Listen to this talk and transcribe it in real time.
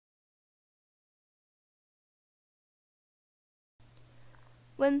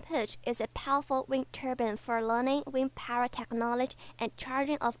WindPitch is a powerful wind turbine for learning wind power technology and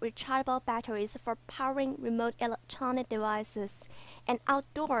charging of rechargeable batteries for powering remote electronic devices and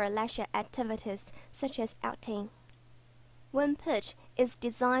outdoor leisure activities such as outing. WindPitch is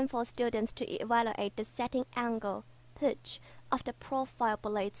designed for students to evaluate the setting angle, pitch, of the profile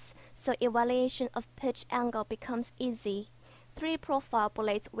blades, so evaluation of pitch angle becomes easy. 3 profile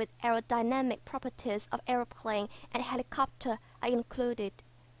blades with aerodynamic properties of aeroplane and helicopter are included.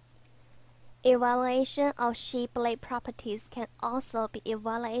 Evaluation of sheet blade properties can also be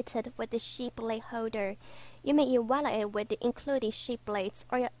evaluated with the sheet blade holder. You may evaluate with the included sheet blades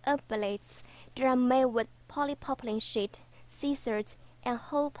or your own blades. They are made with polypropylene sheet, scissors, and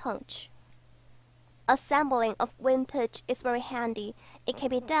hole punch. Assembling of WindPitch is very handy. It can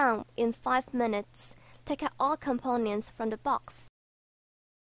be done in 5 minutes. Take out all components from the box.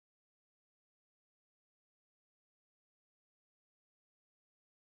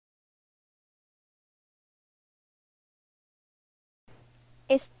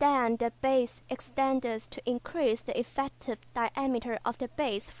 Extend the base extenders to increase the effective diameter of the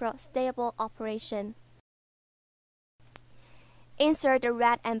base for stable operation. Insert the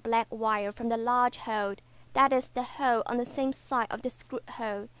red and black wire from the large hole, that is the hole on the same side of the screw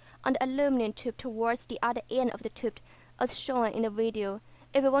hole, on the aluminum tube towards the other end of the tube, as shown in the video.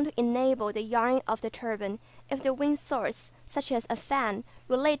 If you want to enable the yarning of the turbine, if the wind source, such as a fan,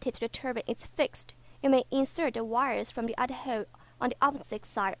 related to the turbine is fixed, you may insert the wires from the other hole on the opposite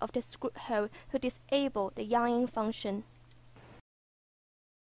side of the screw hole to disable the yarning function.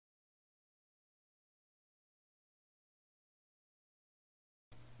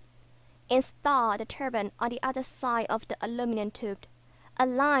 Install the turbine on the other side of the aluminum tube.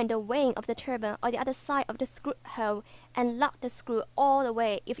 Align the wing of the turbine on the other side of the screw hole and lock the screw all the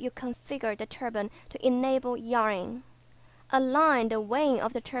way if you configure the turbine to enable yarning. Align the wing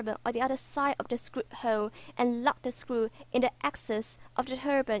of the turbine on the other side of the screw hole and lock the screw in the axis of the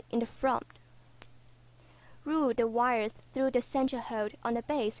turbine in the front. Route the wires through the central hole on the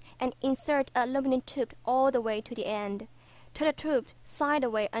base and insert an aluminum tube all the way to the end. Turn the tube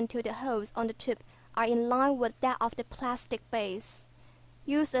sideways until the holes on the tube are in line with that of the plastic base.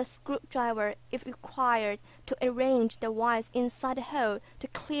 Use a screwdriver if required to arrange the wires inside the hole to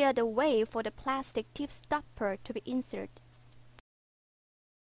clear the way for the plastic tip stopper to be inserted.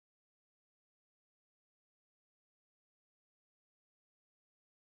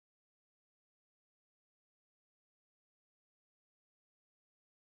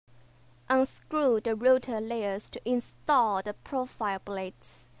 Unscrew the rotor layers to install the profile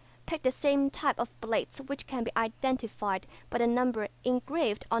blades. Pick the same type of blades which can be identified by the number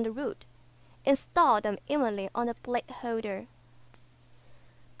engraved on the root. Install them evenly on the blade holder.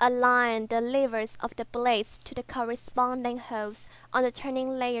 Align the levers of the blades to the corresponding holes on the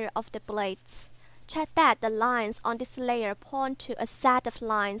turning layer of the blades. Check that the lines on this layer point to a set of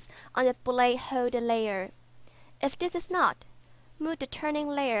lines on the blade holder layer. If this is not, move the turning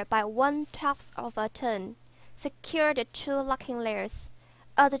layer by 1/12 of a turn. Secure the 2 locking layers.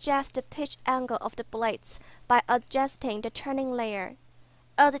 Adjust the pitch angle of the blades by adjusting the turning layer.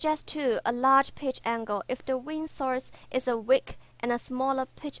 Adjust to a large pitch angle if the wind source is a weak and a smaller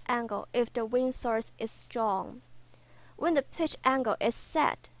pitch angle if the wind source is strong. When the pitch angle is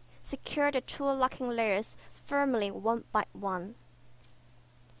set, secure the 2 locking layers firmly one by one.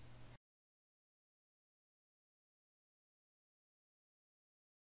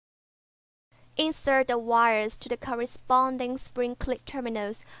 Insert the wires to the corresponding spring clip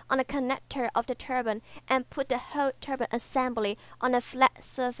terminals on the connector of the turbine and put the whole turbine assembly on a flat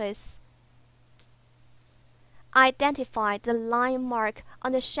surface. Identify the line mark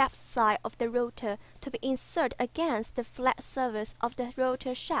on the shaft side of the rotor to be inserted against the flat surface of the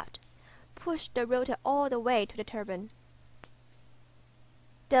rotor shaft. Push the rotor all the way to the turbine.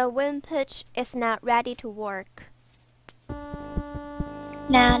 The WindPitch is now ready to work.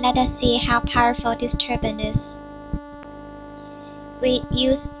 Now let us see how powerful this turbine is. We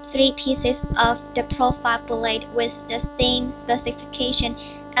use 3 pieces of the profile blade with the same specification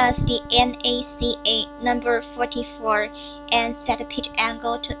as the NACA number 44 and set the pitch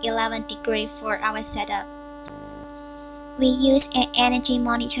angle to 11 degrees for our setup. We use an energy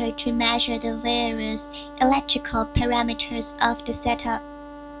monitor to measure the various electrical parameters of the setup.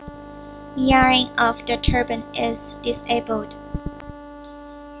 Yarning of the turbine is disabled.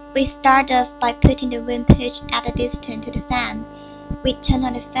 We start off by putting the WindPitch at a distance to the fan. We turn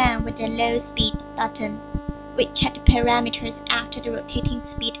on the fan with the low speed button. We check the parameters after the rotating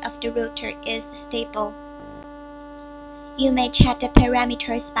speed of the rotor is stable. You may check the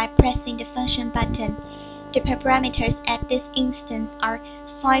parameters by pressing the function button. The parameters at this instance are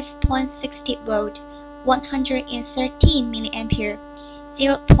 5.60 volt, 113 milliampere,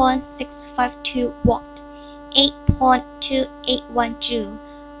 0.652 watt, 8.281 joule,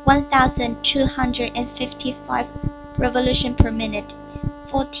 1255 revolution per minute,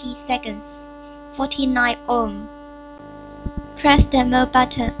 40 seconds, 49 ohm. Press the mode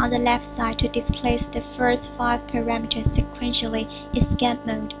button on the left side to display the first 5 parameters sequentially in scan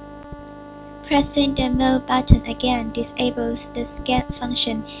mode. Pressing the mode button again disables the scan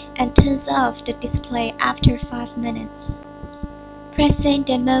function and turns off the display after 5 minutes. Pressing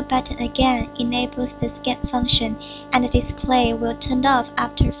the mode button again enables the scan function and the display will turn off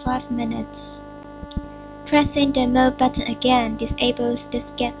after 5 minutes. Pressing the mode button again disables the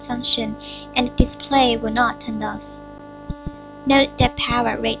scan function and the display will not turn off. Note that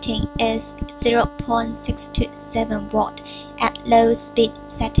power rating is 0.627 watt at low speed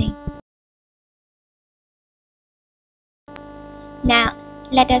setting. Now,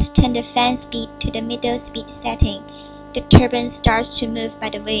 let us turn the fan speed to the middle speed setting. The turbine starts to move by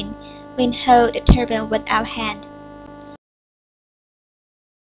the wind. We hold the turbine with our hand.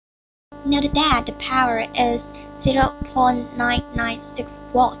 Note that the power is 0.996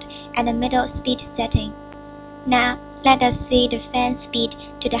 watt at the middle speed setting. Now, let us see the fan speed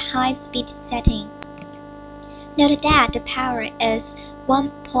to the high speed setting. Note that the power is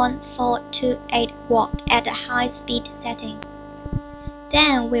 1.428 watt at the high speed setting.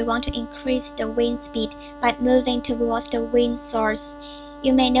 Then we want to increase the wind speed by moving towards the wind source.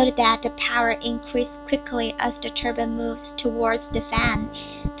 You may note that the power increases quickly as the turbine moves towards the fan.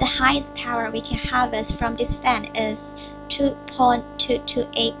 The highest power we can harvest from this fan is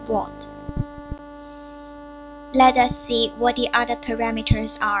 2.228 watt. Let us see what the other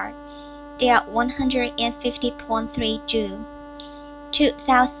parameters are. They are 150.3 joule,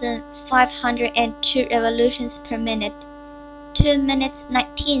 2,502 revolutions per minute, 2 minutes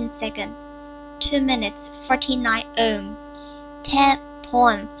 19 seconds, 2 minutes 49 ohm,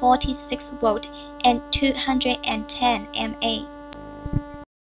 10.46 volt, and 210 mA.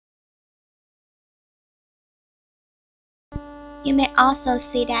 You may also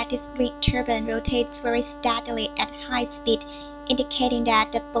see that this wind turbine rotates very steadily at high speed, indicating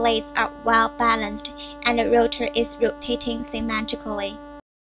that the blades are well balanced and the rotor is rotating symmetrically.